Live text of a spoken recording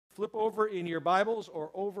Flip over in your Bibles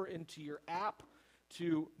or over into your app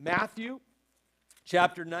to Matthew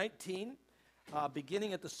chapter 19,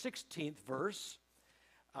 beginning at the 16th verse.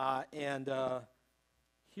 Here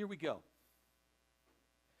we go.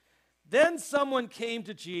 Then someone came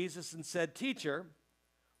to Jesus and said, "Teacher,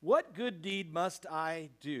 what good deed must I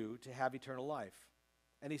do to have eternal life?"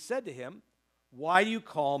 And he said to him, "Why do you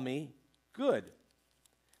call me good?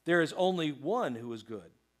 There is only one who is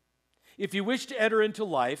good. If you wish to enter into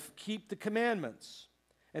life, keep the commandments."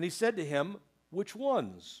 And he said to him, "Which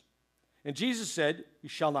ones?" And Jesus said, "You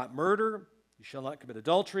shall not murder, you shall not commit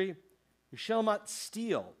adultery, you shall not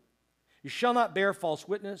steal, you shall not bear false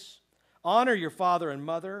witness, honor your father and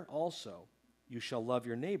mother, also you shall love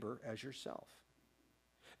your neighbor as yourself."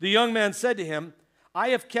 The young man said to him, "I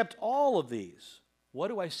have kept all of these. What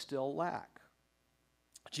do I still lack?"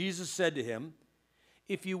 Jesus said to him,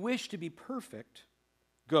 "If you wish to be perfect,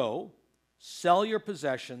 go, sell your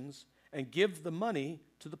possessions, and give the money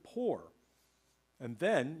to the poor, and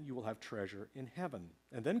then you will have treasure in heaven.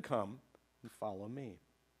 And then come and follow me."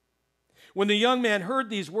 When the young man heard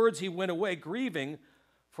these words, he went away grieving,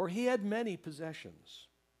 for he had many possessions.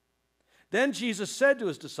 Then Jesus said to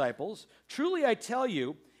his disciples, "Truly I tell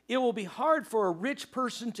you, it will be hard for a rich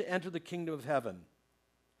person to enter the kingdom of heaven.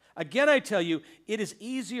 Again I tell you, it is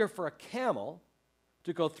easier for a camel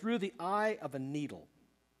to go through the eye of a needle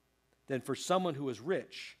than for someone who is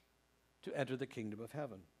rich to enter the kingdom of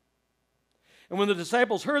heaven." And when the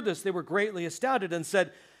disciples heard this, they were greatly astounded and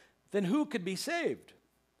said, "Then who could be saved?"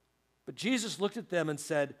 But Jesus looked at them and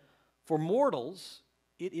said, "For mortals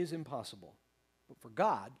it is impossible, but for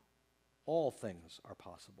God all things are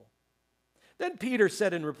possible." Then Peter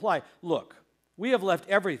said in reply, "Look, we have left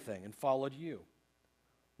everything and followed you.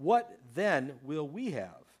 What then will we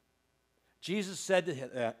have?" Jesus said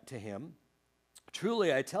to him,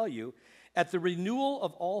 "Truly I tell you, at the renewal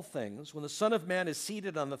of all things, when the Son of Man is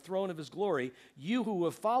seated on the throne of his glory, you who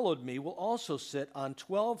have followed me will also sit on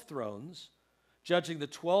 12 thrones, judging the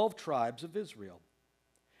 12 tribes of Israel.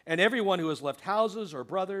 And everyone who has left houses or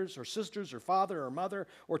brothers or sisters or father or mother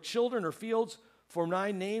or children or fields for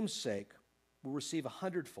my name's sake will receive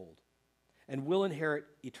 100-fold and will inherit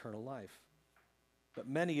eternal life. But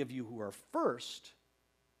many of you who are first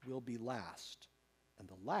will be last, and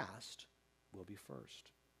the last will be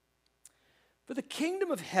first. For the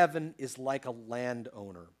kingdom of heaven is like a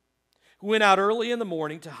landowner who went out early in the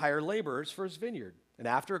morning to hire laborers for his vineyard. And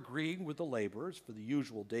after agreeing with the laborers for the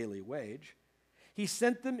usual daily wage, he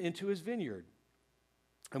sent them into his vineyard.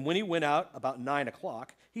 And when he went out about 9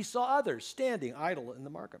 o'clock, he saw others standing idle in the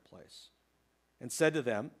marketplace and said to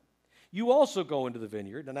them, "You also go into the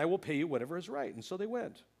vineyard, and I will pay you whatever is right." And so they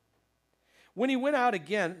went. When he went out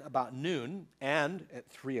again about noon, and at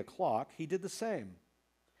 3 o'clock, he did the same.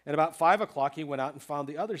 And about 5 o'clock, he went out and found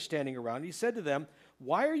the others standing around. He said to them,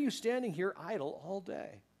 "Why are you standing here idle all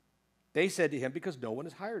day?" They said to him, "Because no one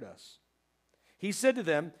has hired us." He said to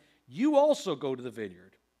them, "You also go to the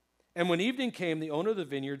vineyard." And when evening came, the owner of the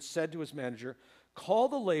vineyard said to his manager, "Call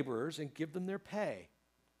the laborers and give them their pay,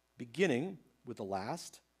 beginning with the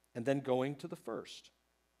last and then going to the first."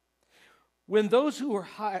 When those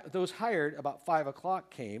hired about 5 o'clock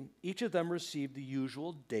came, each of them received the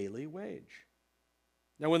usual daily wage.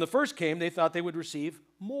 Now when the first came, they thought they would receive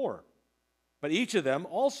more. But each of them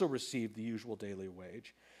also received the usual daily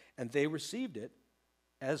wage, and they received it.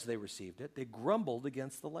 As they received it, they grumbled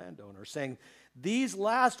against the landowner, saying, "These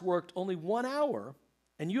last worked only 1 hour,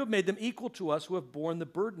 and you have made them equal to us who have borne the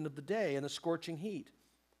burden of the day and the scorching heat."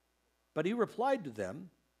 But he replied to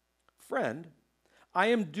them, "Friend, I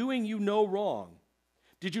am doing you no wrong.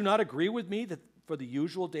 Did you not agree with me that for the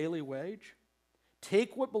usual daily wage?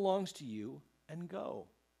 Take what belongs to you and go.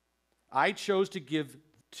 I chose to give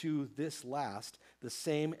to this last the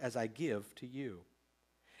same as I give to you.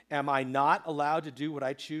 Am I not allowed to do what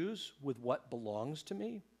I choose with what belongs to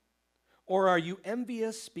me? Or are you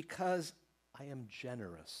envious because I am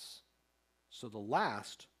generous? So the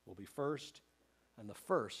last will be first, and the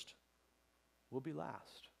first will be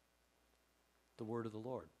last." The word of the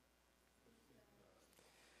Lord.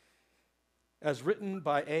 As written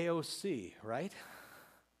by AOC, right?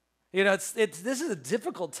 You know, this is a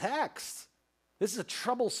difficult text. This is a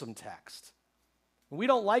troublesome text. We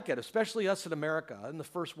don't like it, especially us in America, in the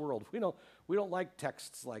first world. We don't like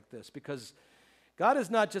texts like this because God is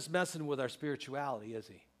not just messing with our spirituality, is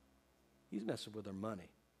he? He's messing with our money.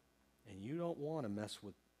 And you don't want to mess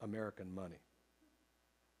with American money.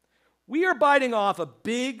 We are biting off a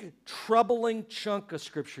big, troubling chunk of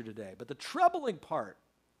Scripture today. But the troubling part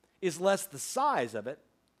is less the size of it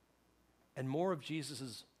and more of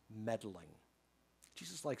Jesus' meddling.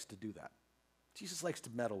 Jesus likes to do that. Jesus likes to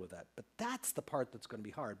meddle with that. But that's the part that's going to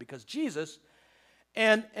be hard, because Jesus,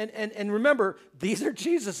 and remember, these are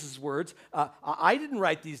Jesus' words. I didn't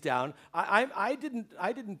write these down. I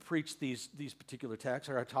didn't preach these particular texts,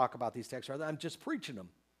 or I talk about these texts. I'm just preaching them.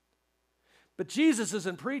 But Jesus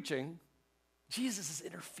isn't preaching. Jesus is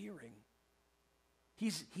interfering.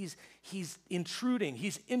 He's intruding.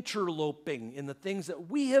 He's interloping in the things that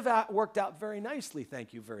we have worked out very nicely.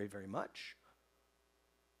 Thank you very, very much.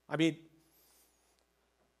 I mean,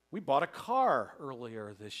 we bought a car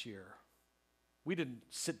earlier this year. We didn't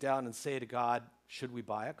sit down and say to God, should we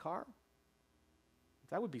buy a car?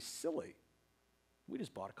 That would be silly. We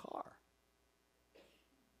just bought a car.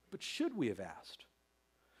 But should we have asked?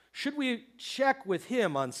 Should we check with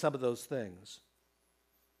him on some of those things?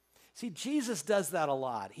 See, Jesus does that a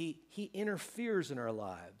lot. He interferes in our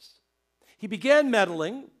lives. He began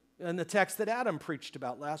meddling in the text that Adam preached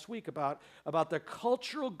about last week, about the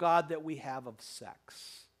cultural God that we have of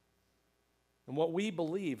sex, and what we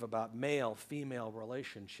believe about male-female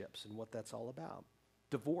relationships and what that's all about.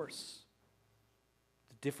 Divorce,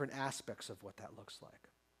 the different aspects of what that looks like.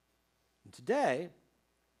 And today,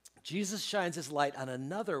 Jesus shines his light on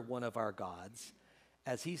another one of our gods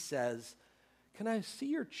as he says, can I see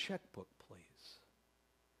your checkbook, please?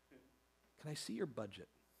 Can I see your budget?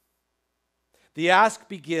 The ask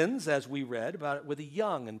begins, as we read, with a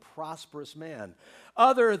young and prosperous man.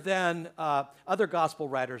 Other gospel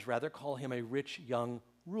writers rather call him a rich young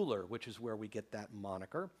ruler, which is where we get that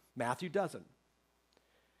moniker. Matthew doesn't.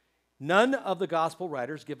 None of the gospel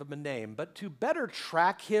writers give him a name, but to better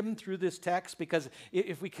track him through this text, because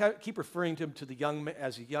if we keep referring to him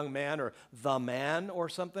as a young man or the man or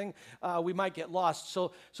something, we might get lost.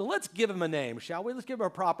 So let's give him a name, shall we? Let's give him a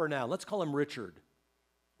proper noun. Let's call him Richard,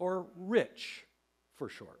 or Rich for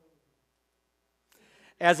short.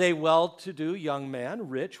 As a well-to-do young man,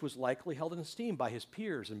 Rich was likely held in esteem by his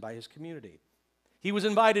peers and by his community. He was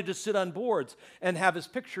invited to sit on boards and have his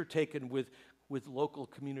picture taken with local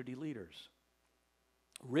community leaders.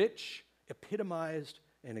 Rich epitomized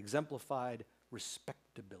and exemplified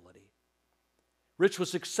respectability. Rich was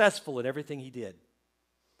successful at everything he did.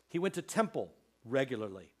 He went to temple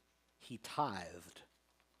regularly. He tithed.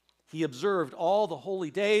 He observed all the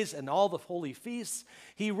holy days and all the holy feasts.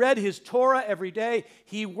 He read his Torah every day.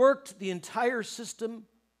 He worked the entire system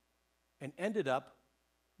and ended up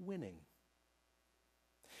winning.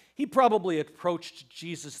 He probably approached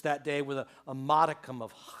Jesus that day with a modicum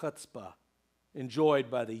of chutzpah enjoyed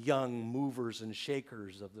by the young movers and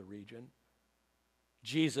shakers of the region.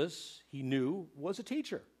 Jesus, he knew, was a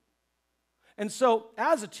teacher. And so,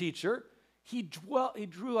 as a teacher, he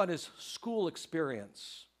drew on his school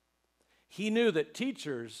experience. He knew that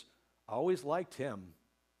teachers always liked him.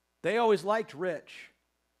 They always liked Rich.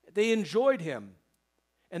 They enjoyed him,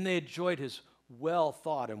 and they enjoyed his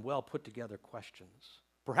well-thought and well-put-together questions.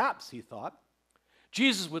 Perhaps, he thought,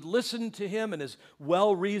 Jesus would listen to him and his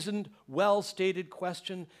well-reasoned, well-stated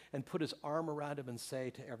question and put his arm around him and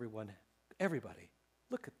say to everybody,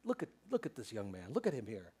 look at this young man. Look at him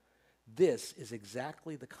here. This is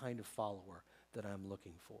exactly the kind of follower that I'm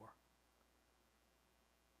looking for.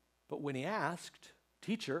 But when he asked,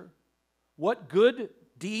 Teacher, what good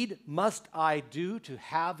deed must I do to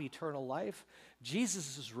have eternal life?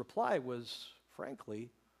 Jesus' reply was, frankly,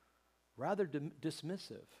 rather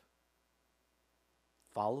dismissive.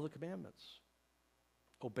 Follow the commandments.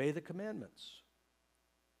 Obey the commandments.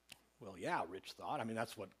 Well, yeah, Rich thought. I mean,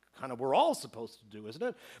 that's what kind of we're all supposed to do, isn't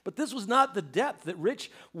it? But this was not the depth that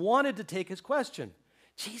Rich wanted to take his question.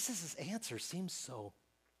 Jesus' answer seems so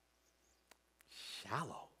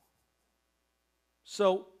shallow.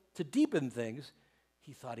 So, to deepen things,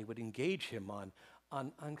 he thought he would engage him on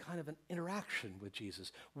kind of an interaction with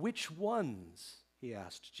Jesus. Which ones? He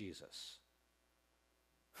asked Jesus.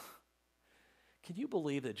 Can you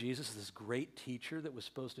believe that Jesus, this great teacher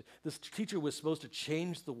this teacher was supposed to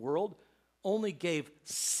change the world, only gave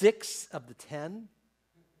 6 of the 10?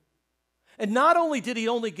 And not only did he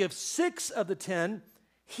only give 6 of the 10,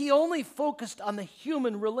 he only focused on the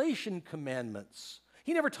human relation commandments.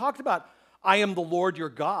 He never talked about, I am the Lord your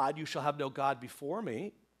God, you shall have no God before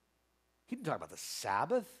me. He didn't talk about the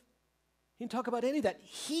Sabbath. He didn't talk about any of that.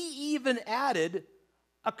 He even added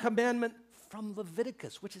a commandment from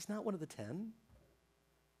Leviticus, which is not one of the 10.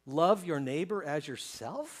 Love your neighbor as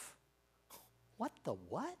yourself? What the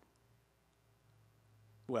what?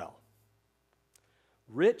 Well,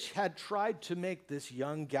 Rich had tried to make this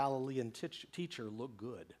young Galilean teacher look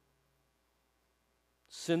good.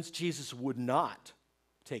 Since Jesus would not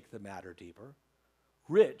take the matter deeper,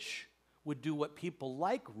 Rich would do what people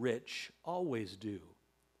like Rich always do: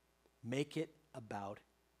 make it about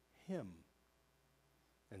him.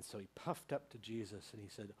 And so he puffed up to Jesus and he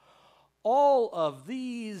said, "All of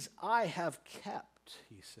these I have kept,"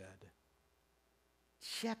 he said.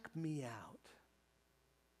 "Check me out.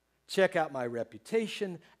 Check out my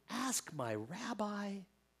reputation. Ask my rabbi.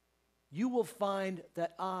 You will find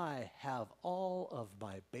that I have all of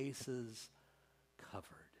my bases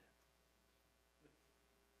covered."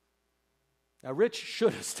 Now, Rich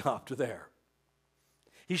should have stopped there.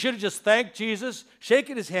 He should have just thanked Jesus,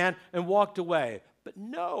 shaken his hand, and walked away. But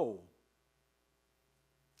no.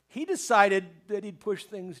 He decided that he'd push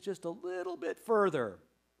things just a little bit further.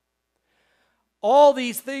 "All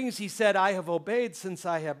these things," he said, "I have obeyed since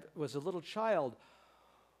I was a little child.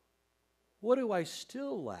 What do I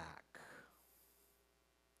still lack?"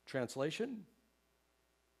 Translation: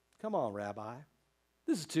 "Come on, Rabbi.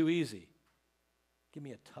 This is too easy. Give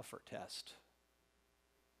me a tougher test."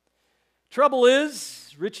 Trouble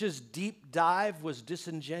is, Rich's deep dive was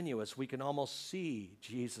disingenuous. We can almost see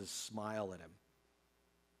Jesus smile at him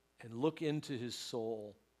and look into his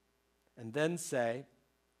soul and then say,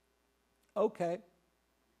 okay,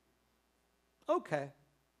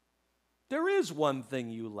 there is one thing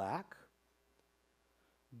you lack.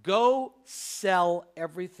 Go sell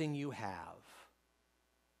everything you have,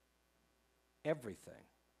 everything,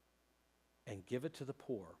 and give it to the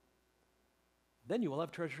poor. Then you will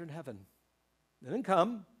have treasure in heaven. And then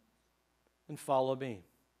come and follow me.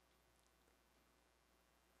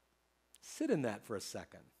 Sit in that for a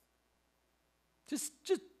second. Just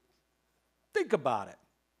think about it.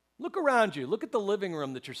 Look around you. Look at the living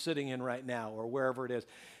room that you're sitting in right now or wherever it is.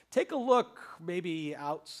 Take a look maybe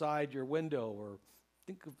outside your window or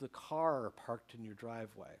think of the car parked in your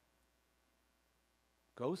driveway.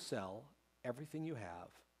 Go sell everything you have,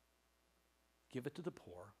 give it to the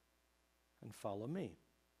poor, and follow me.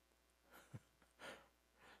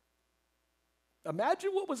 Imagine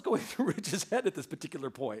what was going through Rich's head at this particular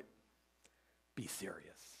point. Be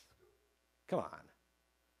serious. Come on.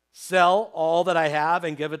 Sell all that I have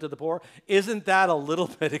and give it to the poor? Isn't that a little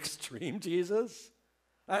bit extreme, Jesus?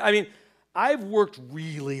 I mean, I've worked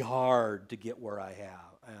really hard to get where I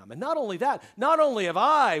am. And not only that, not only have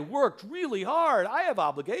I worked really hard, I have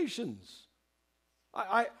obligations.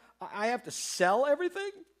 I have to sell everything.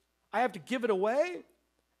 I have to give it away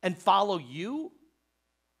and follow you.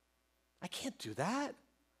 I can't do that.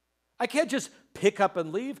 I can't just pick up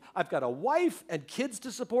and leave. I've got a wife and kids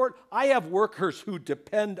to support. I have workers who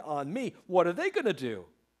depend on me. What are they going to do?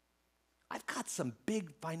 I've got some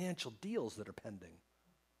big financial deals that are pending.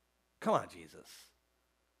 Come on, Jesus.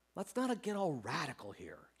 Let's not get all radical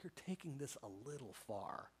here. You're taking this a little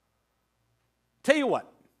far. Tell you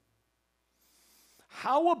what.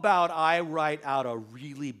 How about I write out a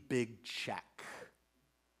really big check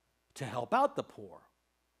to help out the poor?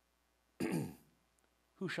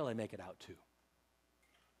 Who shall I make it out to?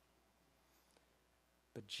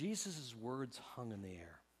 But Jesus' words hung in the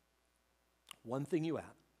air. One thing you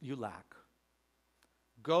lack.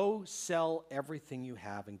 Go sell everything you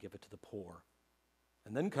have and give it to the poor.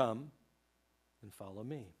 And then come and follow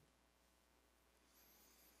me.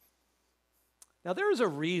 Now there is a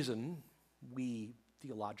reason we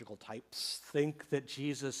theological types think that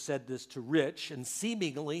Jesus said this to Rich and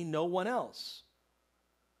seemingly no one else.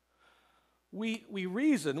 We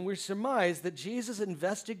surmise that Jesus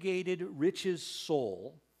investigated Rich's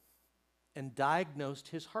soul and diagnosed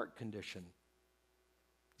his heart condition.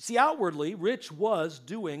 See, outwardly, Rich was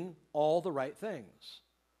doing all the right things.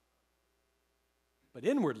 But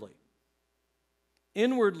inwardly,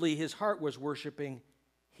 his heart was worshiping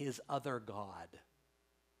his other God.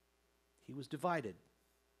 He was divided.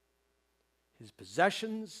 His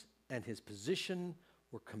possessions and his position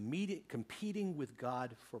were competing with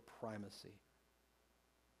God for primacy.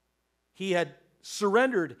 He had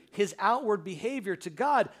surrendered his outward behavior to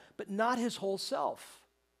God, but not his whole self.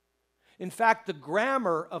 In fact, the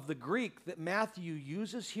grammar of the Greek that Matthew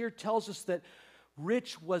uses here tells us that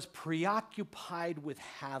Rich was preoccupied with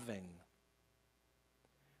having.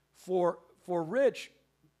 For Rich,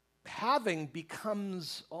 having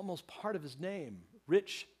becomes almost part of his name.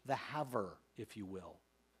 Rich the haver, if you will.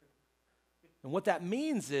 And what that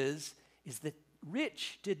means is that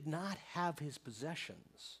Rich did not have his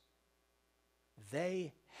possessions.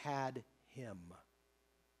 They had him.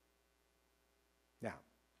 Now,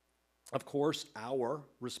 of course, our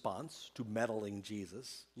response to meddling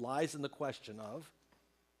Jesus lies in the question of,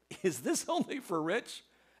 is this only for Rich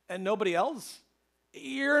and nobody else?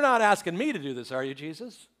 You're not asking me to do this, are you,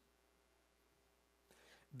 Jesus?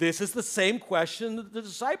 This is the same question that the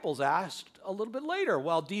disciples asked a little bit later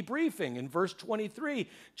while debriefing. In verse 23,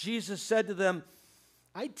 Jesus said to them,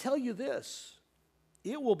 I tell you this,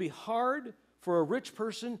 it will be hard for a rich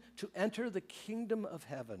person to enter the kingdom of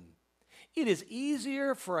heaven. It is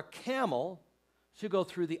easier for a camel to go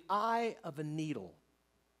through the eye of a needle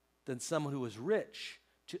than someone who is rich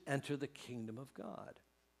to enter the kingdom of God.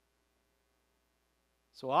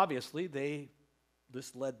 So obviously,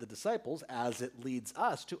 this led the disciples, as it leads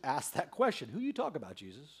us, to ask that question. Who you talk about,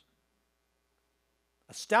 Jesus?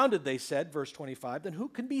 Astounded, they said, verse 25, then who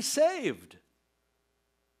can be saved?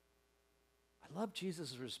 I love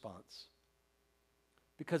Jesus' response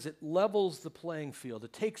because it levels the playing field.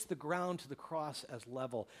 It takes the ground to the cross as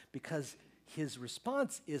level because his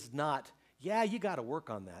response is not, yeah, you got to work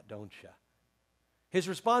on that, don't you? His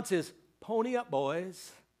response is, pony up,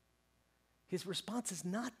 boys. His response is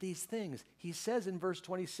not these things. He says in verse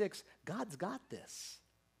 26, God's got this.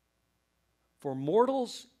 For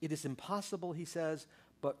mortals, it is impossible, he says,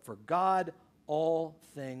 but for God, all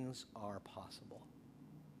things are possible.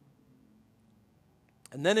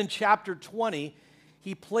 And then in chapter 20,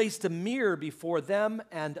 he placed a mirror before them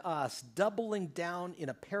and us, doubling down in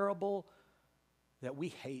a parable that we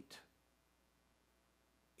hate.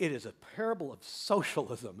 It is a parable of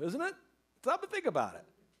socialism, isn't it? Stop and think about it.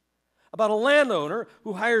 About a landowner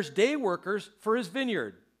who hires day workers for his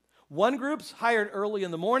vineyard. One group's hired early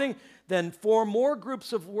in the morning, then 4 more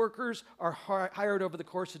groups of workers are hired over the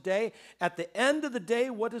course of the day. At the end of the day,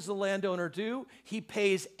 what does the landowner do? He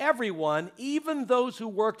pays everyone, even those who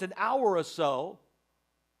worked an hour or so,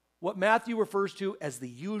 what Matthew refers to as the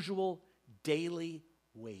usual daily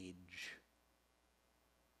wage.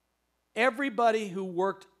 Everybody who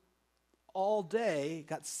worked all day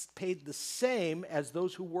got paid the same as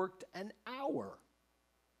those who worked an hour.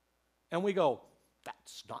 And we go,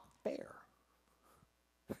 that's not fair.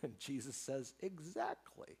 And Jesus says,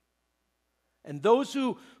 exactly. And those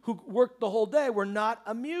who worked the whole day were not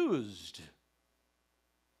amused.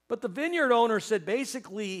 But the vineyard owner said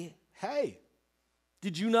basically, hey,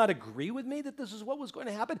 did you not agree with me that this is what was going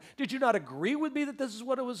to happen? Did you not agree with me that this is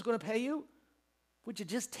what it was going to pay you? Would you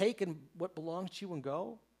just take what belongs to you and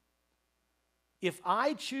go? If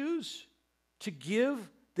I choose to give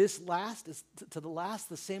this to the last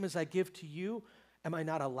the same as I give to you, am I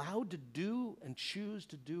not allowed to do and choose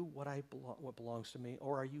to do what belongs to me?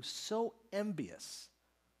 Or are you so envious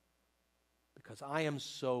because I am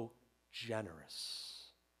so generous?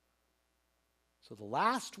 So the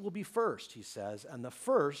last will be first, he says, and the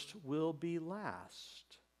first will be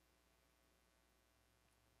last.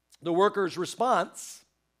 The worker's response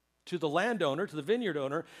to the landowner, to the vineyard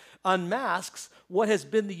owner, unmasks what has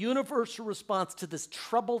been the universal response to this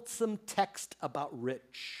troublesome text about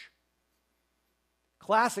rich.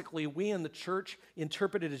 Classically, we in the church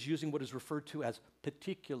interpret it as using what is referred to as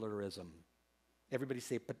particularism. Everybody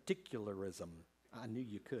say particularism. I knew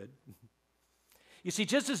you could. You see,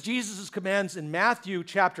 just as Jesus' commands in Matthew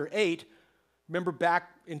chapter 8, remember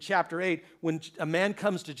back in chapter 8 when a man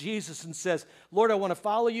comes to Jesus and says, Lord, I want to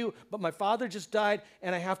follow you, but my father just died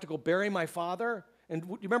and I have to go bury my father. And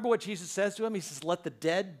you remember what Jesus says to him? He says, let the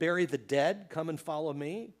dead bury the dead. Come and follow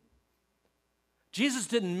me. Jesus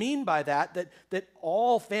didn't mean by that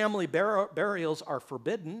all family burials are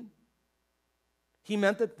forbidden. He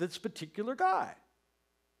meant that this particular guy.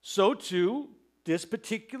 So too, this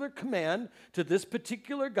particular command to this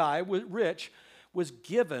particular guy, rich, was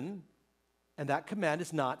given. And that command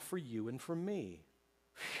is not for you and for me.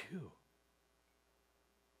 Phew.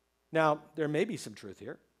 Now, there may be some truth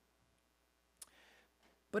here.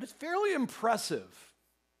 But it's fairly impressive.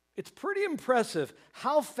 It's pretty impressive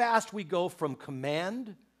how fast we go from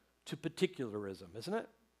command to particularism, isn't it?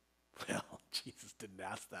 Well, Jesus didn't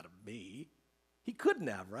ask that of me. He couldn't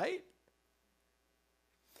have, right?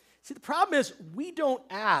 See, the problem is we don't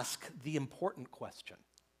ask the important question.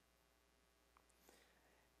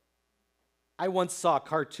 I once saw a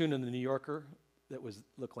cartoon in the New Yorker that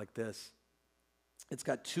looked like this. It's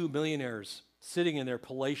got 2 millionaires sitting in their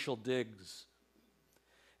palatial digs.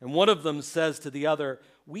 And one of them says to the other,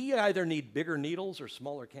 we either need bigger needles or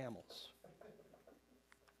smaller camels.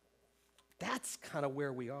 That's kind of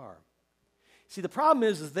where we are. See, the problem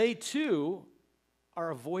is they too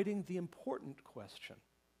are avoiding the important question.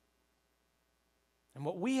 And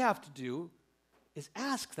what we have to do is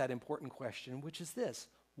ask that important question, which is this: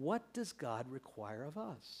 what does God require of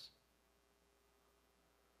us?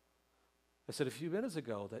 I said a few minutes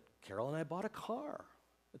ago that Carol and I bought a car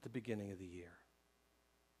at the beginning of the year.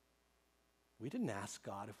 We didn't ask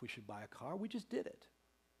God if we should buy a car, we just did it.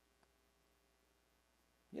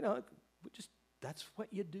 You know, that's what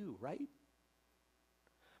you do, right?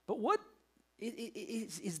 But what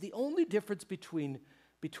is the only difference between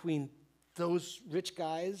those rich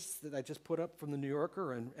guys that I just put up from the New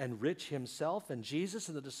Yorker and Rich himself and Jesus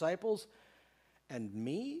and the disciples? and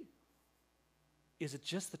me? Is it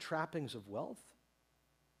just the trappings of wealth?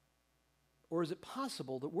 Or is it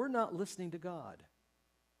possible that we're not listening to God?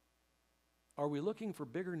 Are we looking for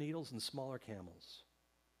bigger needles and smaller camels?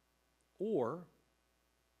 Or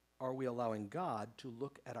are we allowing God to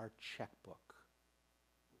look at our checkbook?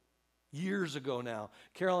 Years ago now,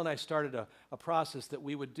 Carol and I started a process that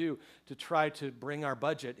we would do to try to bring our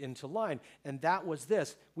budget into line, and that was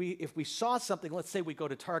this. If we saw something, let's say we go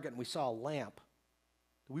to Target and we saw a lamp.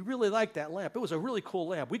 We really liked that lamp. It was a really cool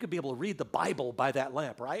lamp. We could be able to read the Bible by that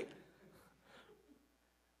lamp, right?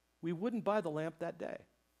 We wouldn't buy the lamp that day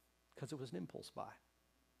because it was an impulse buy.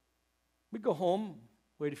 We'd go home,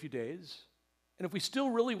 wait a few days, and if we still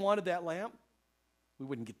really wanted that lamp, we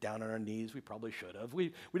wouldn't get down on our knees. We probably should have.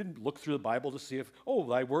 We didn't look through the Bible to see if, oh,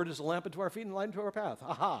 thy word is a lamp unto our feet and a light unto our path.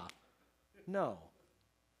 Aha. No.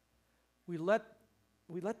 We let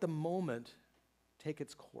the moment take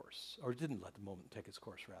its course, or didn't let the moment take its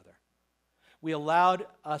course, rather. We allowed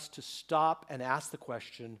us to stop and ask the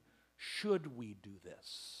question, should we do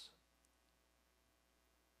this?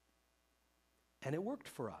 And it worked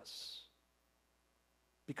for us.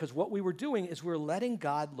 Because what we were doing is we were letting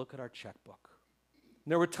God look at our checkbook.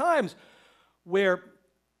 And there were times where,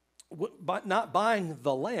 by not buying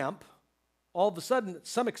the lamp, all of a sudden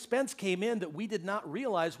some expense came in that we did not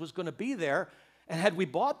realize was going to be there. And had we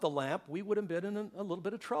bought the lamp, we would have been in a little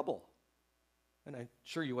bit of trouble. And I'm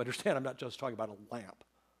sure you understand, I'm not just talking about a lamp.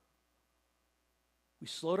 We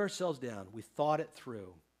slowed ourselves down. We thought it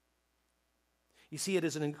through. You see, it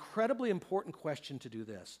is an incredibly important question to do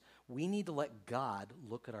this. We need to let God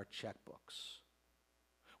look at our checkbooks.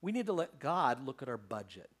 We need to let God look at our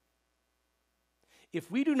budget. If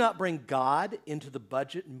we do not bring God into the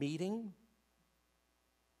budget meeting,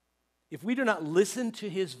 if we do not listen to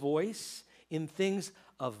his voice in things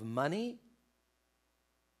of money,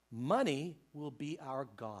 money will be our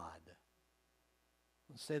God.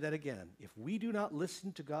 Let's say that again. If we do not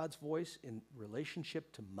listen to God's voice in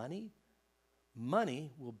relationship to money,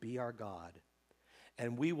 money will be our God.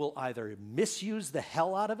 And we will either misuse the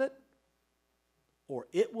hell out of it, or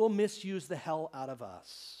it will misuse the hell out of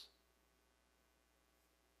us.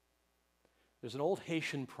 There's an old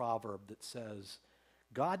Haitian proverb that says,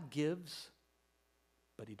 God gives,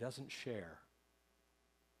 but he doesn't share.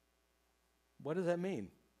 What does that mean?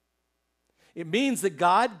 It means that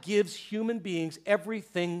God gives human beings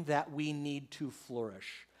everything that we need to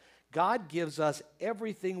flourish. God gives us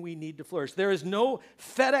everything we need to flourish. There is no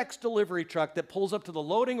FedEx delivery truck that pulls up to the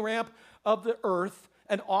loading ramp of the earth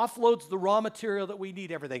and offloads the raw material that we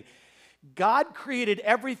need, everything. God created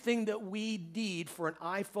everything that we need for an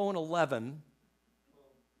iPhone 11.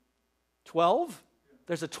 12?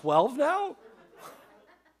 There's a 12 now?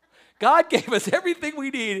 God gave us everything we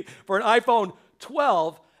need for an iPhone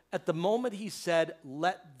 12 at the moment he said,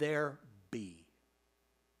 let there be.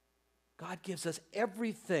 God gives us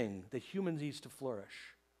everything that human needs to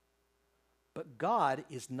flourish. But God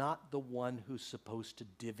is not the one who's supposed to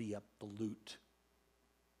divvy up the loot.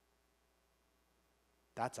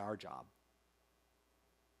 That's our job.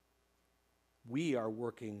 We are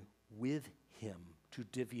working with him to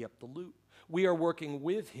divvy up the loot. We are working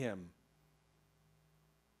with him.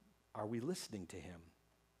 Are we listening to him?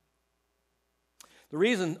 The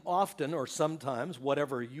reason often, or sometimes,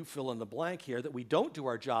 whatever you fill in the blank here, that we don't do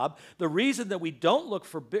our job, the reason that we don't look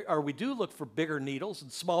for, we do look for bigger needles and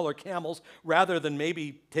smaller camels, rather than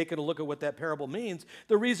maybe taking a look at what that parable means,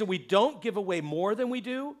 the reason we don't give away more than we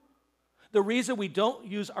do, the reason we don't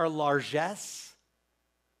use our largesse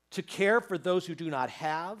to care for those who do not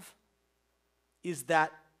have, is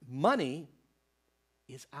that money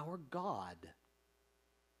is our God.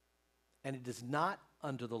 And it is not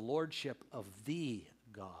under the lordship of the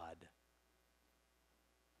God.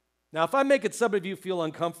 Now, if I'm making some of you feel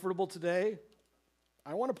uncomfortable today,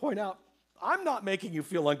 I want to point out, I'm not making you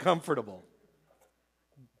feel uncomfortable.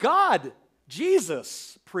 God,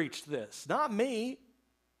 Jesus, preached this, not me.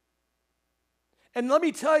 And let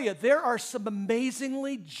me tell you, there are some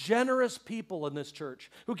amazingly generous people in this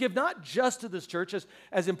church who give not just to this church,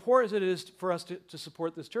 as important as it is for us to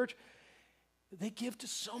support this church, they give to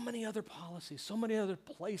so many other policies, so many other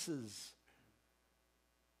places.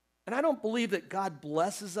 And I don't believe that God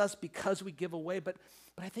blesses us because we give away, but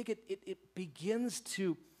I think it begins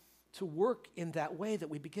to work in that way, that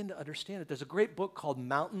we begin to understand it. There's a great book called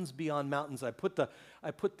Mountains Beyond Mountains. I put the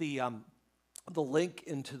link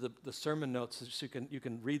into the sermon notes so you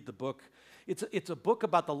can read the book. It's a book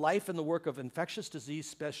about the life and the work of infectious disease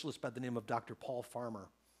specialist by the name of Dr. Paul Farmer.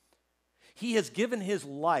 He has given his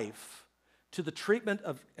life to the treatment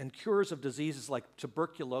of and cures of diseases like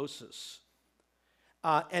tuberculosis.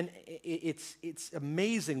 And it's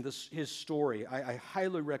amazing, his story. I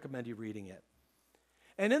highly recommend you reading it.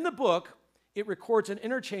 And in the book, it records an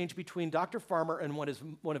interchange between Dr. Farmer and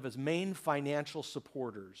one of his main financial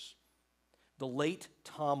supporters, the late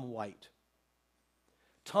Tom White.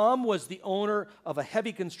 Tom was the owner of a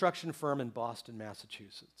heavy construction firm in Boston,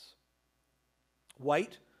 Massachusetts.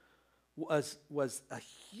 White was a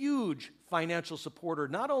huge financial supporter,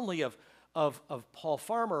 not only of Paul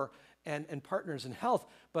Farmer and Partners in Health,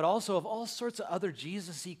 but also of all sorts of other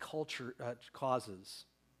Jesus-y culture causes.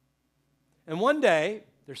 And one day,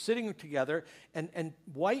 they're sitting together, and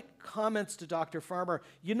White comments to Dr. Farmer,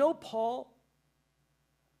 "You know, Paul,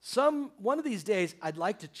 one of these days, I'd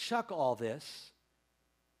like to chuck all this,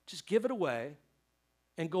 just give it away,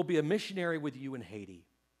 and go be a missionary with you in Haiti."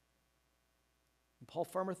 And Paul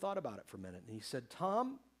Farmer thought about it for a minute, and he said,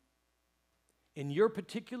 "Tom, in your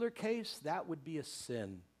particular case, that would be a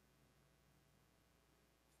sin.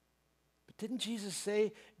 But didn't Jesus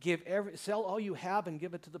say, sell all you have and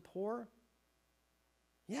give it to the poor?"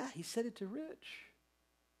 Yeah, he said it to rich.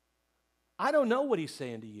 I don't know what he's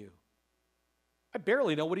saying to you. I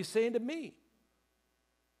barely know what he's saying to me.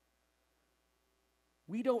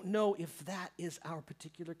 We don't know if that is our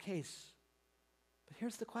particular case. But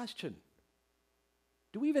here's the question.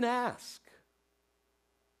 Do we even ask?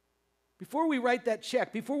 Before we write that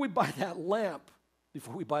check, before we buy that lamp,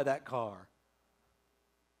 before we buy that car,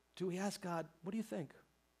 do we ask God, what do you think?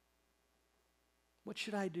 What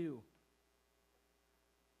should I do?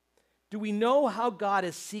 Do we know how God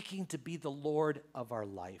is seeking to be the Lord of our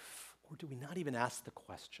life? Or do we not even ask the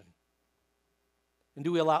question? And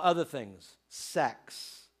do we allow other things,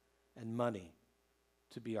 sex and money,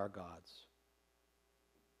 to be our gods?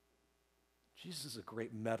 Jesus is a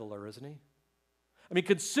great meddler, isn't he? I mean,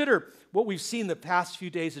 consider what we've seen the past few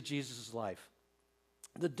days of Jesus' life.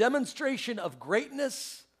 The demonstration of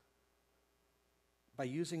greatness by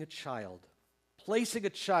using a child, placing a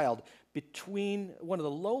child between one of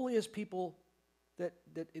the lowliest people that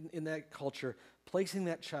in that culture, placing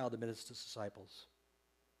that child amidst his disciples.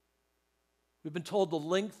 We've been told the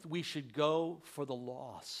length we should go for the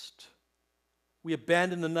lost. We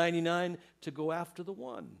abandon the 99 to go after the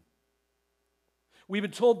one. We've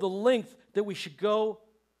been told the length that we should go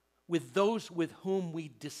with those with whom we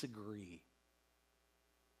disagree.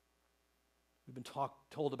 We've been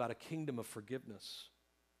told about a kingdom of forgiveness.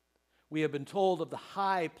 We have been told of the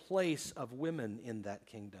high place of women in that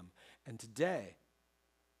kingdom. And today,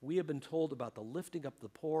 we have been told about the lifting up the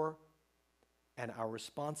poor and our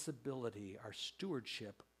responsibility, our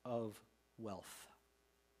stewardship of wealth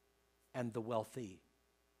and the wealthy.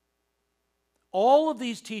 All of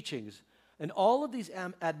these teachings and all of these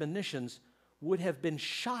admonitions would have been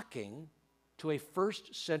shocking to a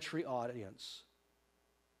first century audience.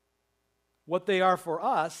 What they are for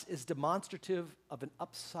us is demonstrative of an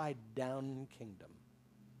upside-down kingdom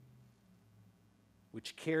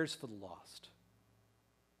which cares for the lost,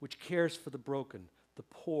 which cares for the broken, the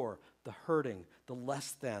poor, the hurting, the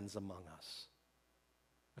less-thans among us.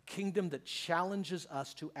 A kingdom that challenges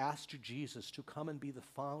us to ask to Jesus to come and be the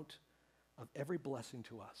fount of every blessing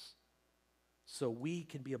to us so we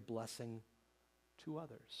can be a blessing to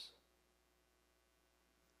others.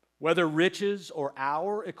 Whether riches or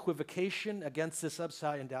our equivocation against this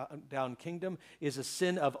upside-down kingdom is a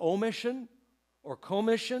sin of omission or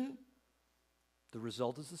commission, the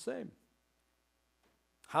result is the same.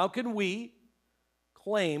 How can we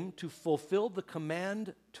claim to fulfill the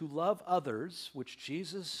command to love others, which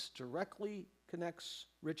Jesus directly connects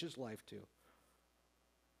Rich's life to,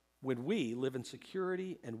 when we live in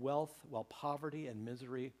security and wealth while poverty and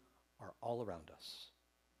misery are all around us?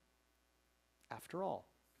 After all,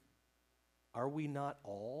 are we not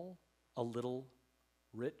all a little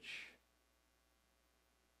rich?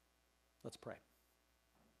 Let's pray.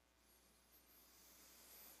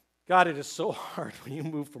 God, it is so hard when you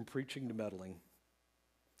move from preaching to meddling.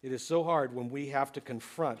 It is so hard when we have to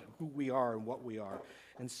confront who we are and what we are.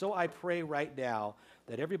 And so I pray right now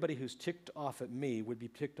that everybody who's ticked off at me would be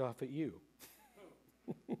ticked off at you.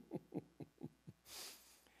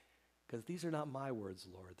 Because these are not my words,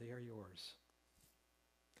 Lord. They are yours.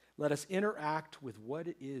 Let us interact with what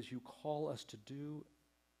it is you call us to do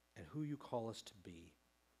and who you call us to be.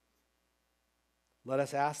 Let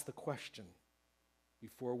us ask the question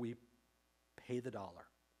before we pay the dollar.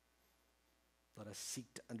 Let us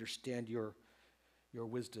seek to understand your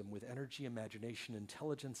wisdom with energy, imagination,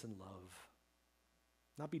 intelligence, and love.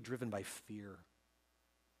 Not be driven by fear,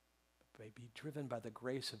 but be driven by the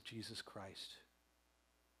grace of Jesus Christ.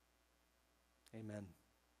 Amen.